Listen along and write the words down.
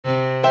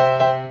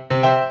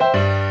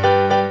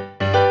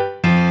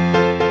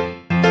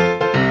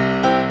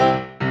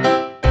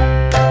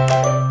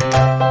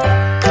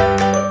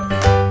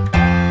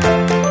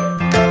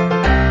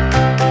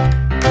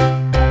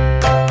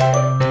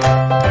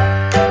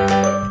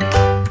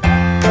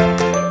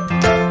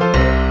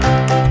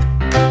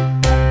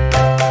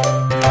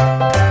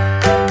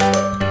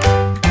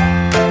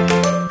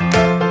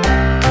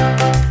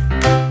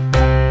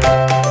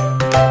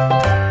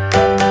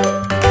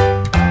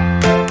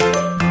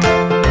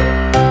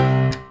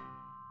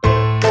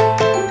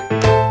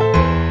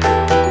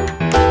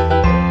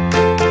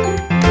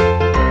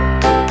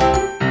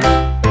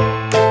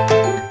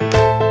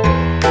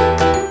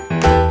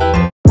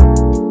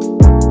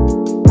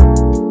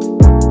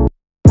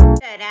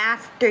Good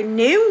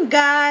afternoon,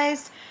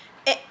 guys.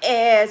 It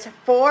is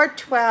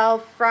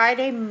 4/12,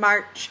 Friday,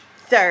 March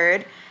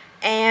 3rd,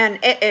 and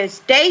it is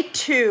day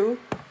 2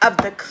 of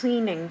the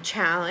cleaning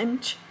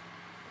challenge.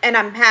 And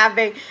I'm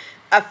having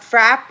a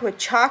frap with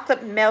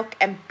chocolate milk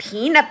and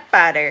peanut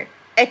butter.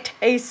 It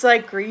tastes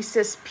like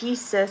Reese's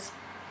Pieces.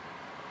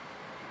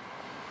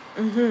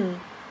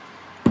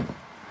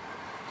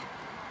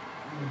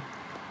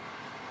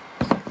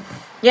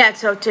 Yeah,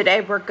 so today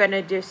we're going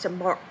to do some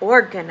more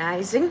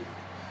organizing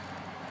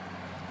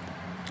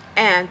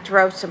and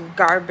throw some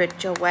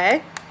garbage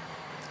away.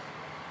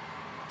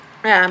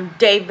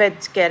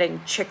 David's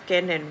getting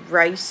chicken and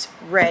rice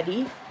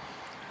ready.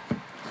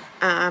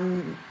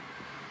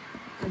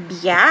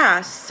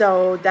 Yeah,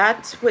 so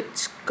that's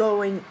what's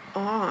going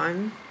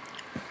on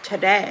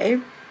today.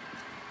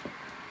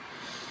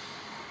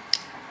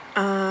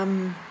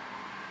 And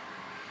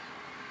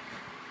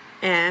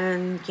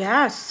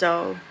yeah,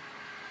 so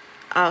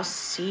I'll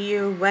see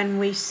you when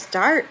we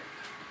start.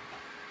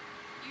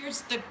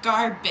 Here's the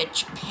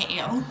garbage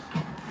pail.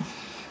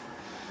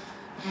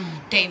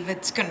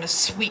 David's gonna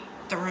sweep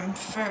the room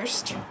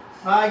first.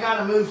 I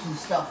gotta move some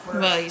stuff first.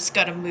 Well, he's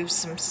gotta move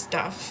some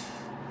stuff.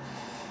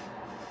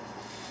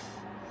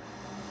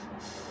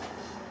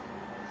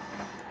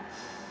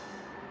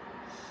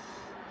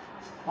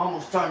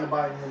 Almost time to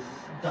buy a new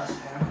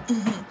dustpan.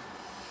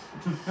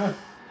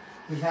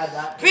 We had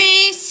that.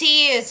 Reese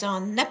is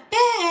on the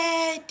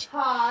bed.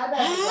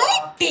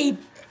 Hi,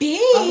 babies.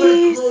 I'm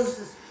gonna close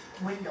this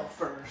window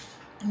first.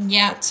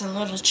 Yeah, it's a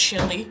little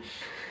chilly.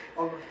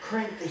 I'm gonna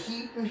crank the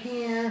heat in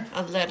here.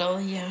 A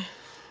little, yeah.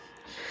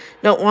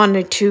 Don't want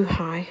it too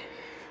high.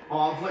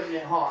 Oh, I'm putting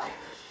it high.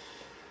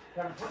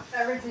 Gotta put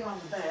everything on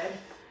the bed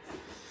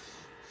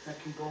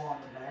that can go on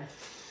the bed.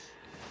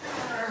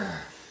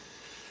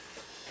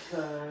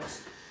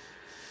 Because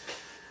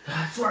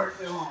that's where it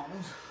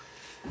belongs.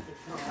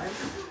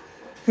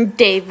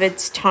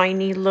 David's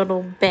tiny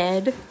little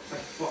bed. I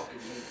fucking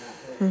hate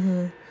that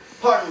bed.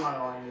 Pardon my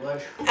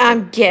language.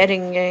 I'm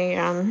getting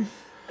a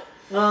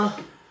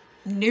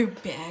new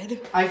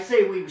bed. I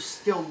say we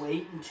still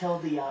wait until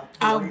the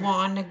I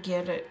want to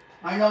get it.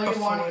 I know you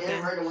before want to get then.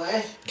 it right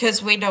away.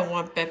 Because we don't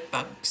want bed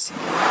bugs.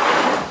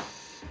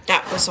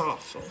 That was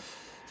awful.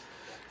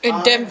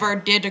 And Denver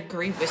did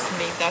agree with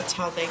me. That's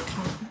how they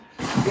come.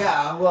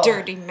 Yeah, well.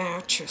 Dirty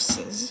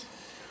mattresses.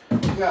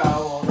 Yeah,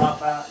 well,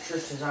 that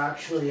mattress is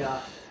actually,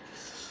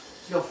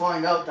 you'll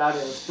find out that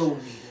it was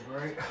donated,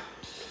 right?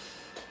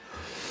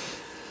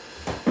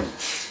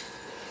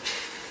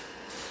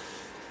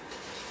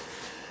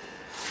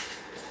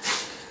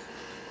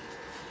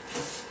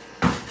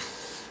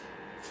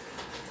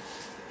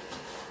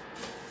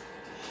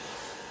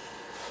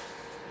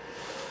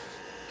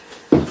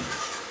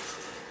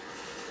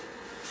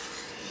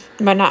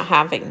 We're not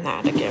having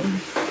that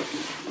again.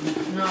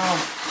 No.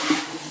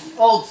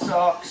 Old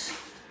socks.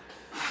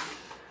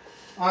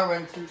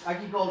 I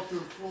can go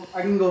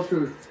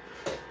through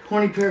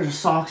 20 pairs of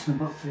socks in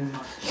about 3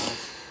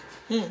 months.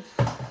 Yeah,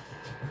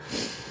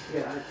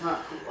 it's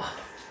not cool.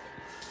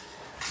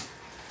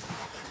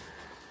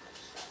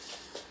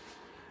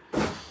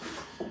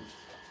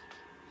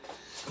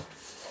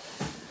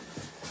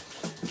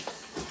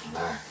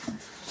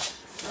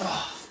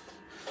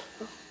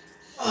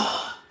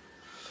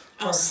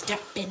 I'll step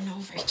in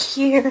over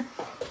here.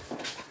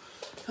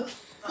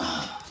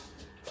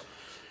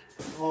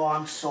 Oh,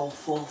 I'm so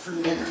full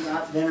from dinner.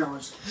 That dinner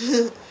was...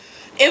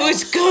 It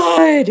was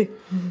good.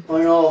 I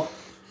know.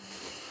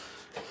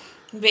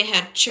 We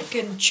had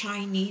chicken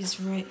Chinese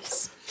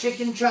rice.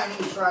 Chicken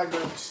Chinese fried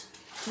rice.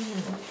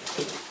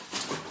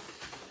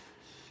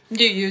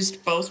 You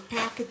used both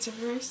packets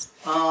of rice?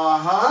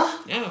 Uh-huh.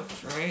 Oh,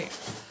 great.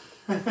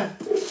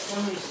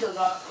 And we still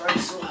got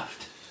rice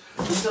left.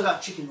 We still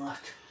got chicken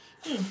left.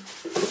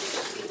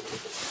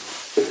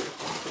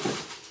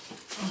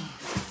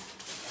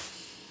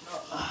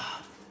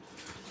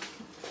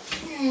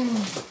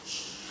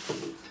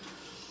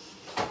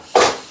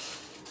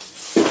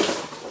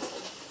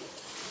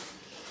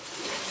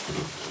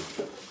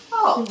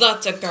 Oh.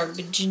 Lots of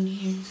garbage in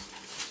here.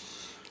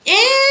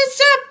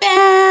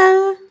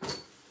 Isabel!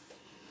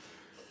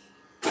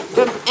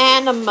 From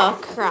Animal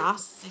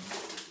Crossing.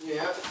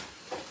 Yeah.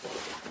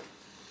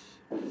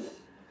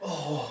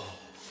 Oh.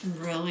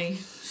 Really?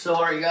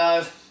 Sorry,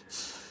 guys.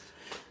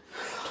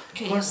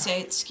 Can you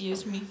say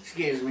excuse me?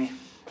 Excuse me.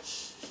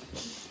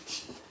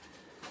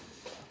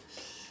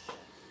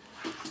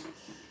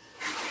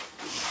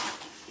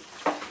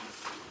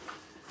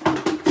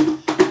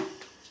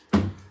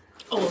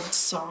 Old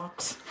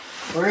socks.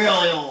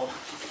 Really old.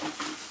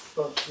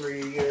 About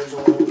 3 years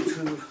old,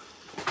 2.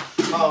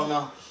 Oh,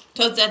 no.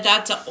 So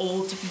that's an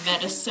old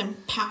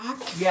medicine pack?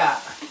 Yeah.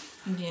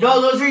 Yeah. No,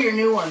 those are your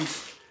new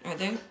ones. Are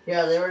they?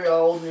 Yeah, they were your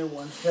old new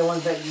ones. The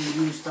ones that you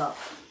used up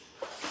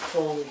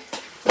fully.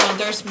 Well,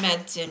 there's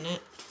meds in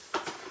it.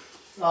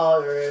 Oh,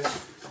 there is.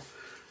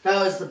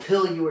 That was the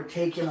pill you were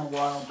taking a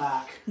while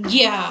back.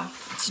 Yeah.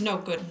 It's no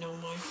good no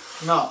more.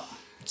 No.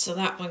 So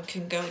that one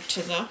can go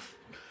to the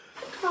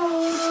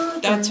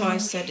That's why I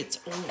said it's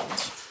old.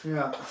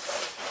 Yeah.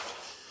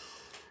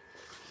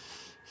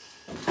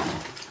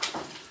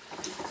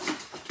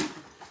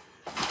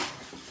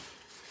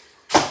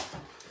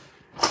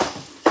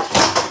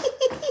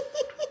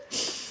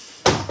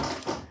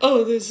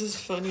 Oh, this is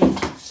funny.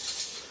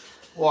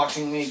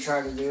 Watching me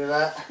try to do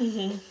that.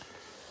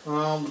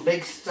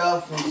 Big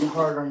stuff makes it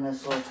hard on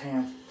this little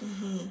pan.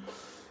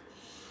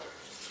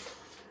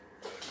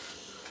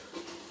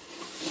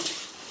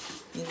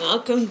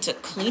 Welcome to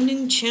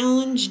cleaning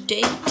challenge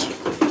day 2.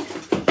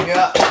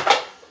 Yeah.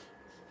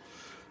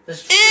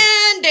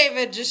 And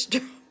David just.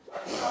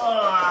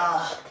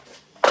 I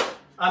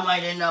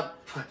might end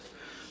up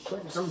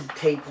putting some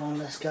tape on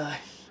this guy.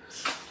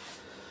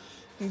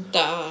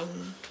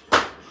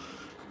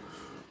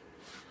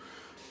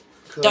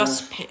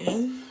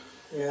 Dustpan.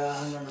 Yeah,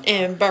 I'm gonna.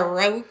 And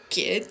broke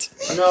it.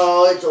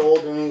 No, it's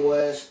old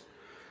anyways.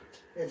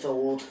 It's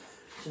old.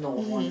 It's an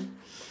old one.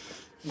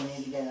 You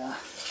need to get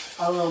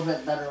a little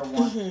bit better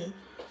one.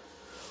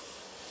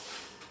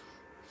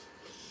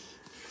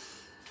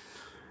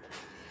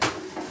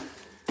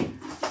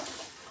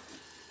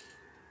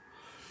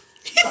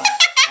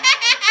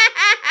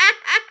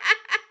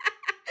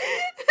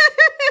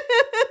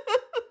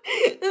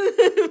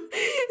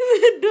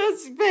 The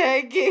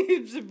dustpan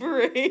keeps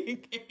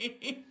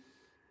breaking.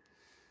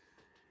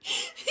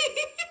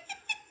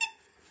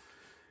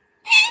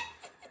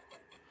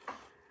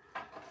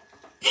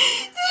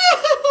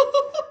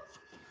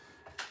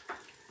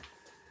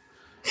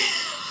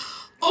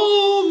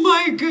 Oh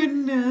my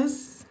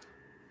goodness.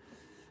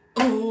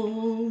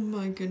 Oh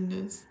my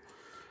goodness.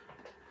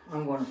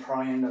 I'm going to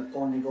probably end up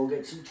going to go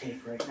get some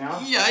tape right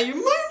now. Yeah, you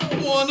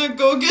might want to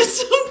go get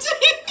some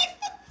tape.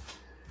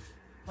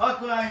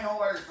 Luckily, I know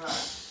where it's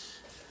at.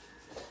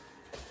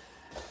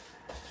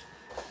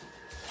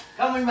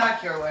 Coming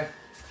back your way.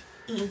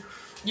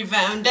 You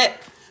found it?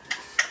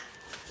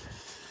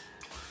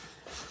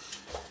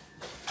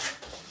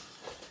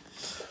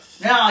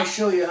 Now I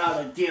show you how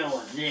to deal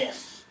with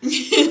this.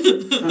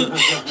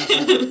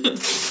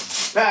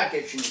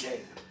 Packaging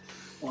tape.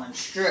 1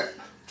 strip.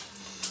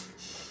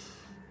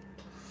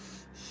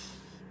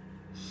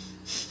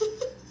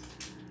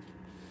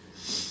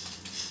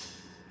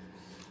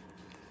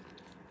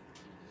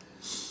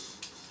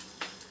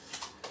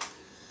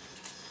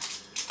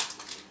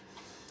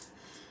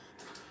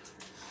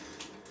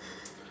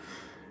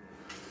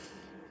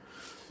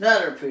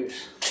 Another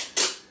piece.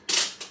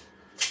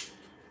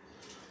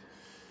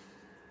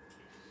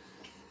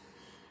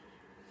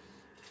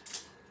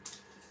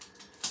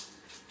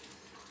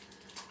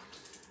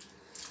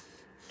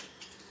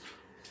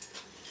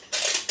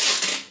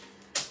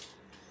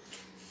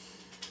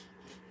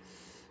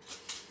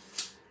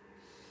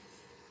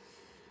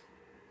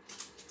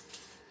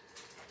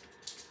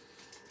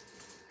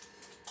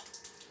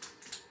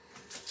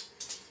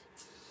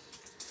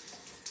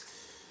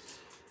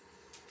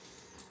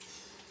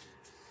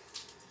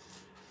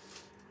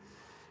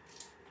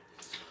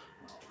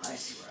 I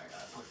see where I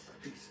gotta put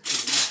the piece of tape.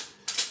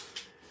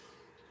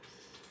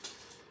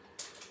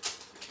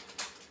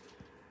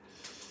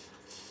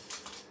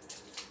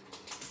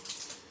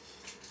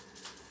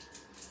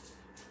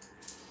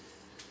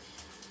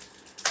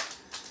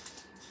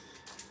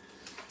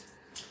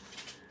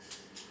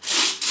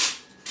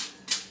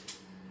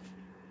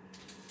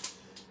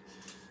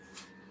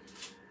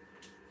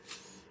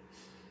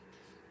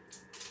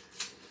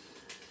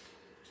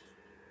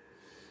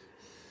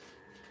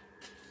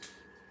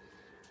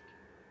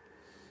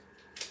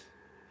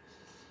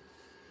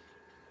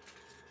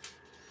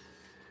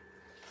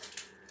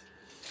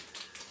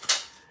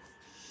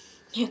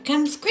 Here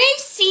comes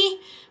Gracie.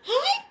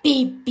 Hi,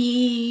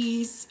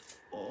 babies.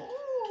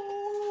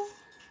 Oh.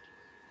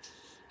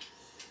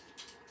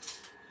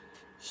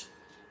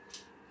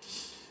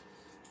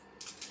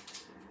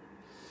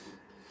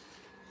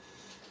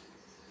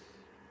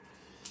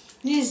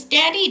 Is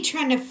Daddy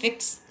trying to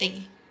fix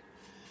the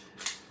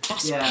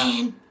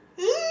dustpan?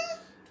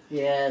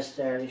 Yes,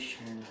 Daddy's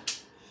trying to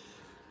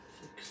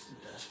fix the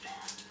dustpan.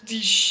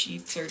 These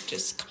sheets are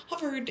just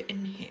covered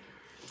in hair.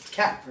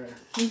 Cat fur.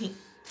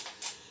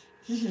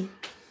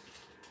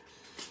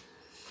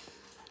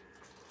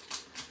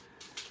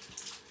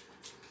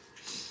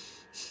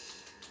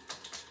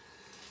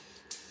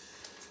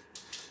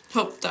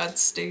 Hope that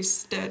stays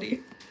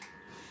steady.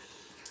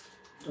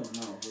 Don't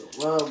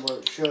know but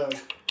it should.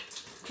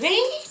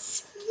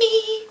 Grace,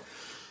 me.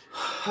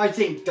 I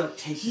think duct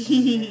tape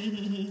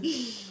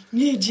is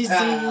You just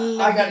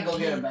I gotta go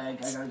get a bag.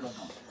 I gotta go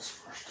dump this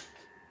first.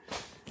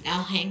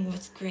 I'll hang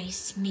with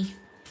Grace, me.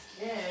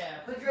 Yeah,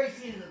 put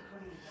Gracie in the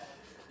cleaning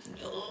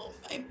bag. Oh,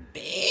 my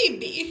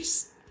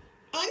babies.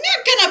 I'm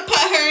not gonna put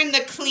her in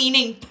the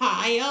cleaning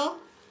pile.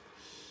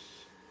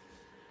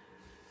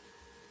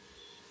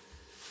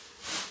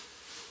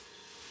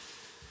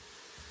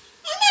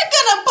 I'm not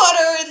gonna put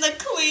her in the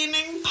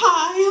cleaning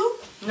pile.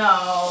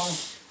 No.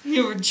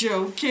 You were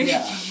joking.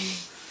 Yeah.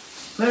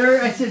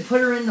 I said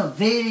put her in the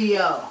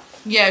video.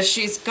 Yeah,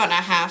 she's gonna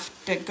have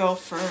to go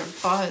for a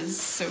buzz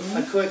soon.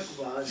 A quick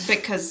buzz.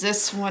 Because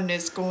this one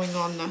is going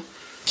on the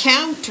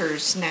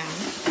counters now,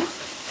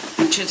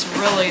 which is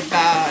really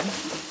bad.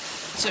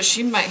 So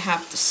she might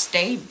have to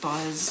stay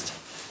buzzed.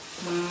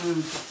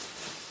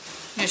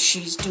 If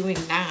she's doing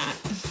that.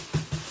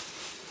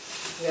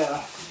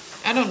 Yeah.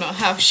 I don't know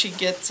how she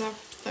gets up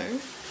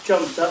there.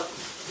 Jumps up.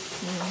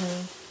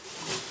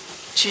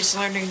 She's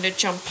learning to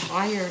jump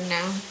higher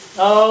now.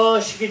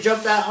 Oh, she could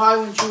jump that high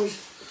when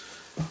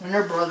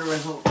her big brother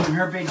was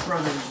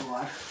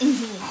alive.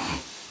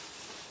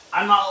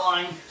 I'm not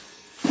lying.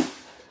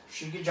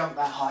 She could jump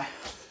that high.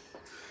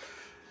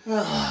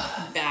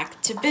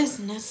 Back to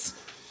business.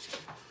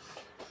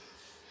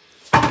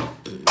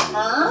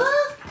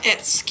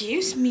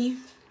 Excuse me.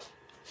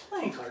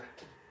 Playing card.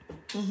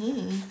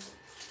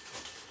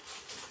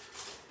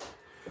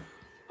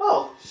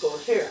 Oh,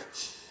 goes here.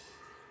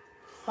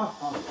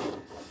 Uh-huh.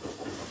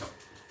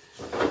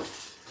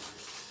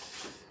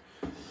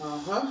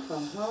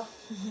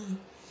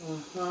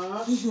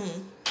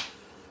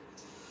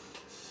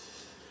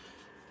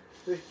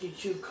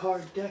 52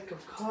 card deck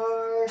of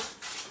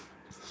cards.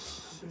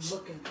 I've been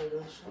looking for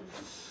this one.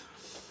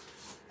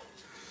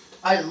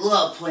 I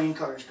love playing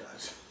cards,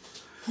 guys.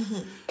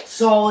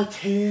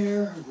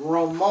 Solitaire,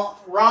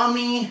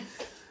 Rami,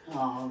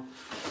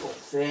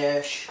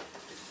 Goldfish.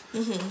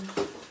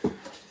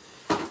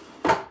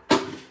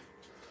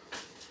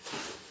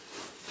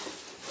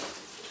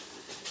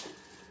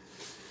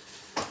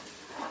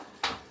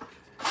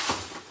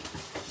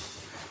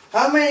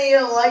 How many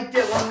of you liked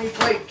it when we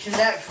played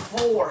Connect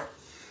 4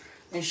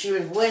 and she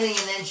was winning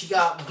and then she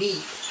got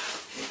beat?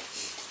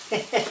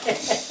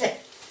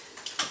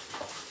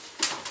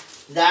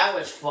 That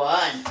was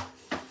fun.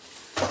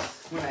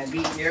 When I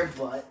beat your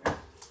butt.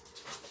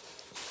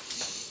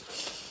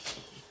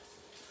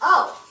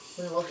 Oh!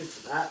 We're looking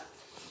for that.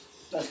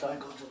 That's gotta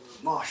go to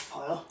the mosh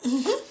pile.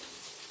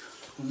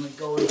 When we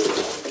go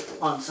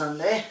on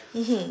Sunday.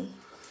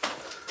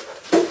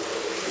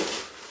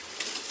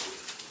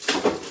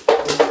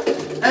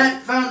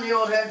 And found the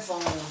old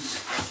headphones.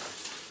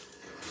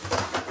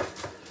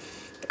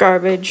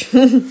 Garbage.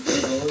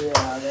 Oh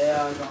yeah, they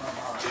are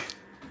garbage.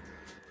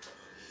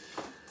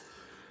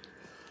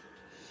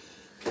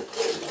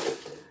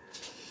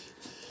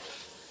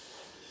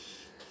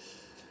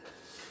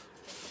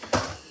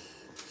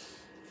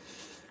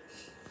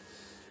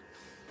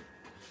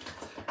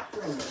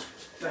 Bring this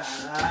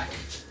back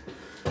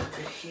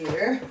to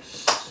here.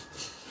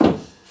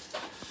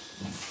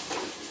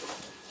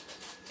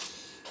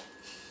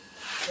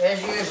 It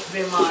used to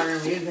be my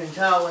room. You can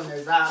tell when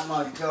there's that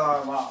much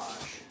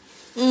garbage.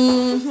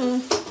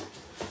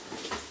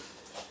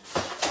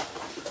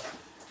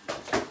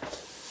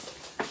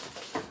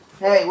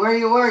 Hey, where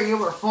you were, you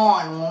were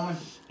fine, woman.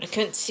 I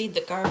couldn't see the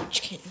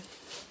garbage can.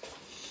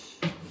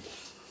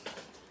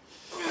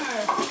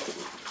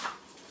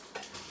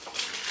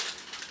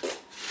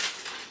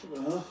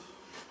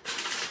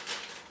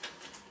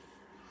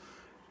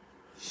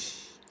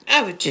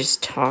 I would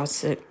just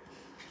toss it.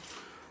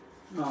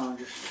 No, I'm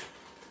just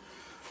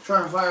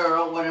trying to figure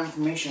out what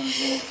information I'm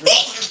getting.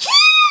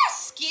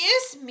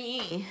 Excuse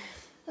me.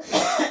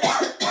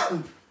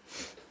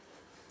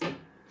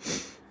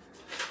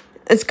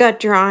 It's got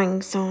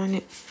drawings on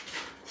it.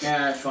 Yeah,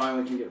 that's fine.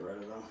 We can get rid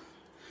of them.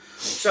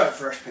 Start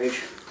first page.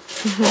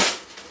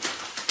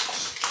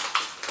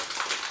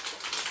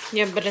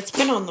 Yeah, but it's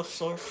been on the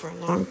floor for a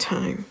long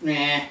time.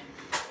 Nah.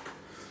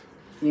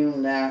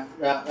 Even that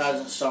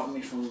doesn't stop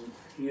me from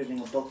using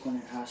a book when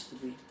it has to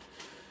be.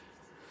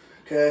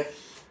 Okay.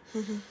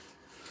 Just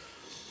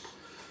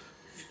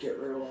get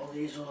rid of all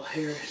these little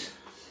hairs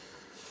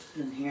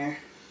in here.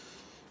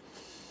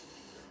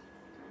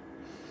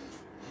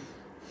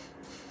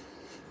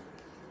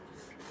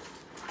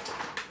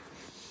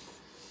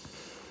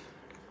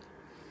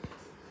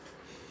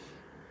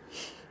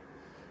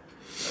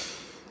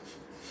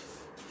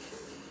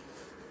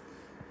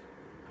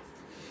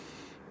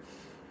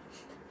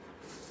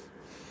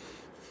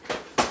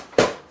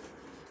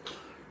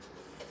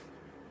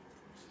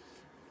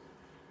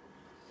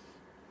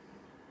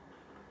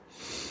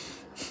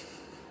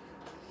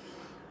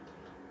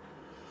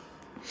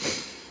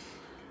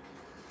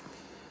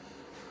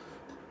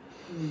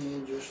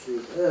 And just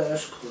do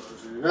this,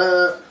 close it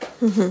up.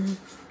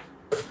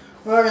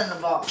 Right in the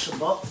box of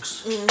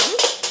books.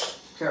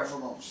 Careful,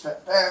 don't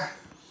step there.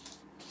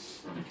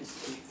 Because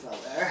the teeth fell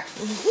there.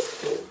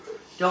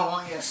 Don't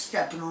want you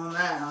stepping on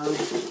that, honey.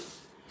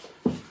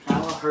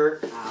 That'll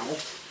hurt. Ow.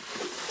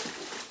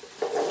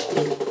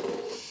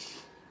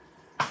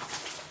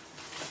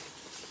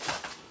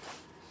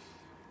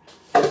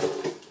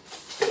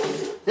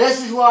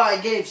 This is why I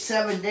gave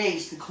 7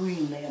 days to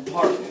clean the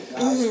apartment,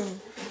 guys.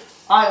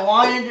 I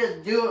wanted to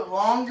do it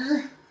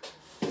longer,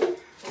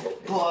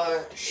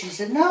 but she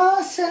said,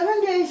 no,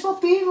 7 days will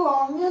be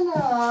long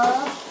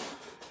enough.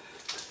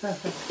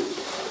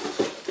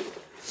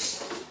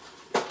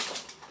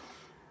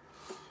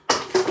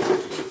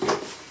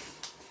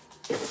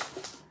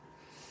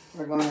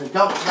 We're going to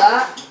dump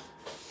that.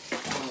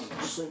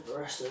 sweep the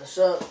rest of this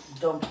up,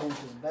 dump it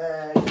into the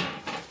bag.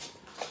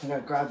 I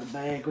gotta grab the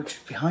bag, which is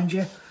behind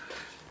you.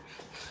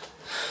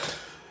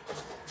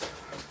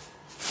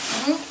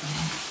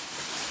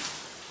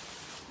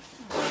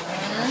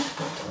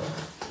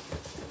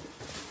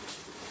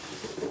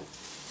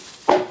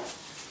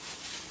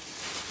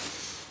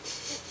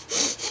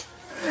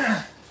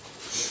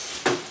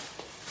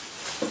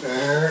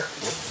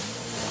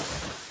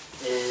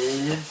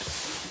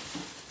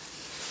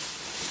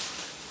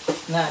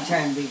 I'm not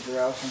trying to be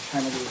gross, I'm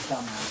trying to be a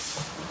dumbass.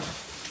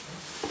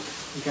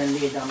 I'm trying to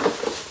be a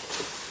dumbass.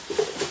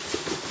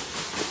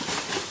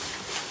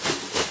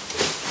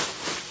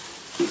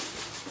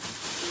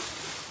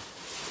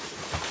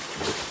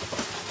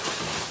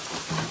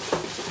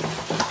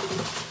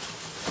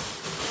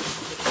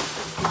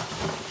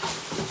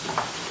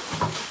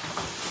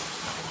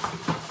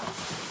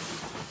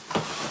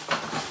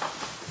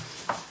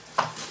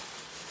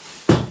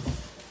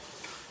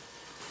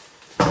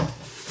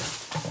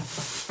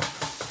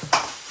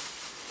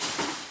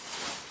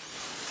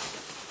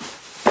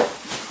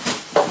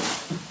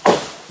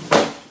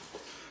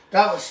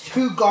 That was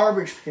 2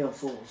 garbage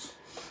pailfuls.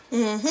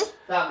 Mm-hmm.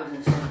 That was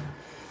insane.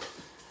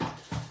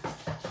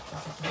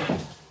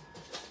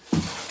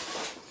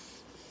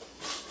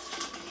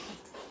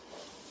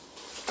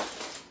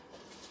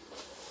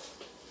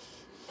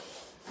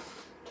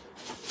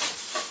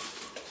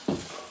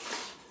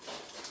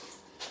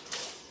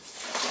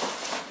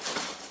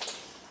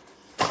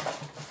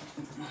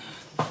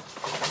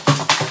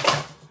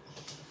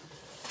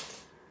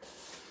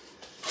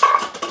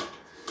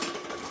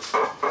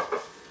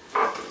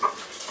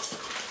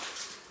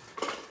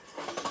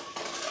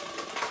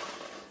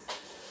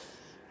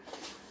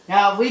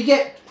 Now, if we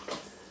get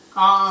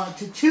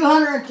to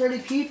 230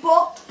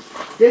 people,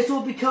 this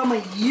will become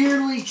a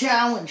yearly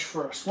challenge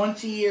for us.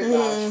 Once a year,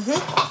 guys.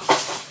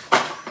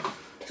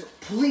 Mm-hmm. So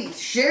please,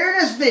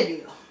 share this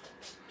video.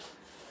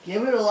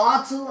 Give it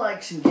lots of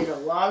likes and get a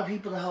lot of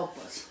people to help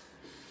us.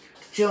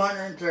 To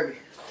 230.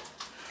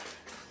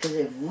 Because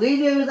if we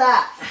do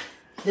that,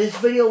 this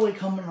video will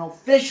become an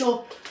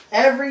official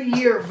every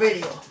year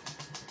video.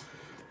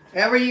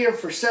 Every year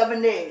for 7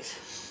 days.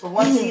 For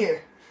once a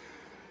year.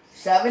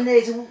 7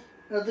 days of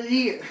the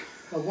year,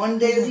 or 1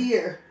 day of the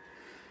year,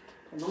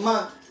 of the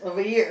month of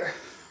a year,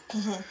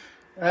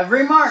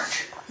 every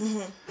March,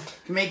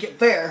 to make it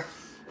fair,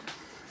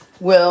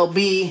 will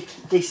be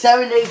the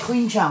 7-day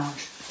clean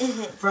challenge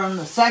from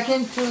the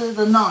 2nd to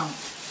the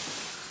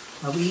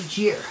 9th of each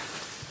year.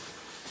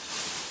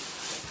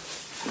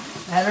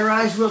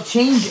 Otherwise, we'll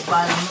change it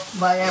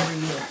by every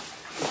year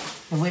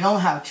if we don't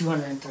have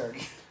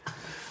 230.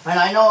 And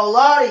I know a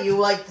lot of you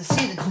like to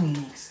see the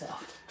cleaning stuff.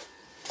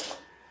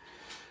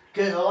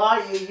 Because a lot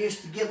of you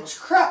used to give us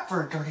crap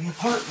for a dirty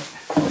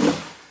apartment.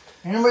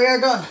 And we are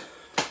done.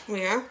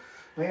 We are?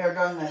 We are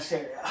done this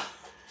area.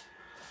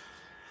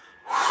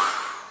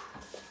 I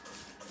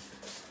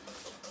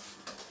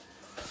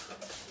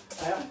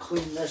haven't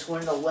cleaned this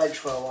window ledge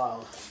for a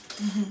while.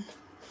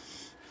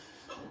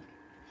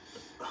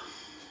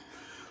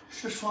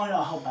 Let's just find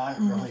out how bad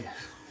it really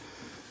is.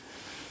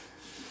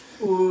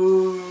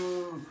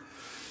 Ooh.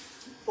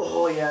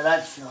 Oh yeah,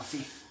 that's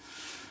filthy.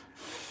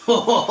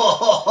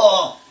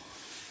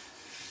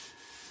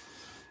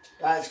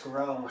 That's gross.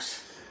 I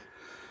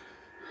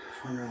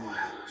was wondering why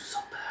it was so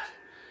bad.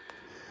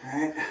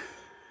 Alright.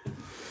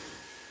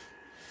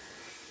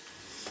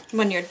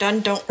 When you're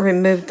done, don't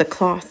remove the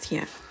cloth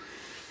yet.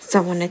 So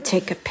I want to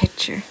take a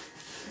picture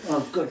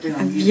Oh, good thing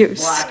I'm of you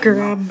using black.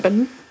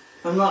 scrubbing.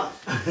 I'm not.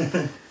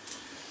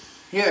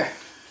 Here.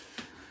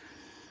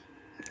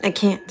 I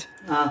can't.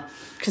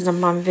 Because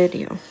I'm on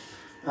video.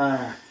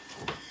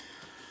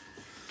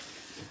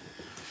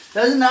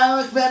 Doesn't that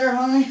look better,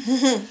 honey?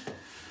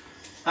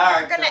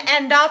 Alright. We're going to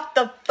end off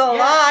the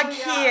vlog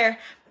here.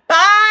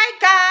 Bye,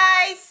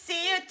 guys.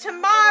 See you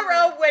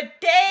tomorrow with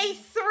day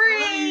 3.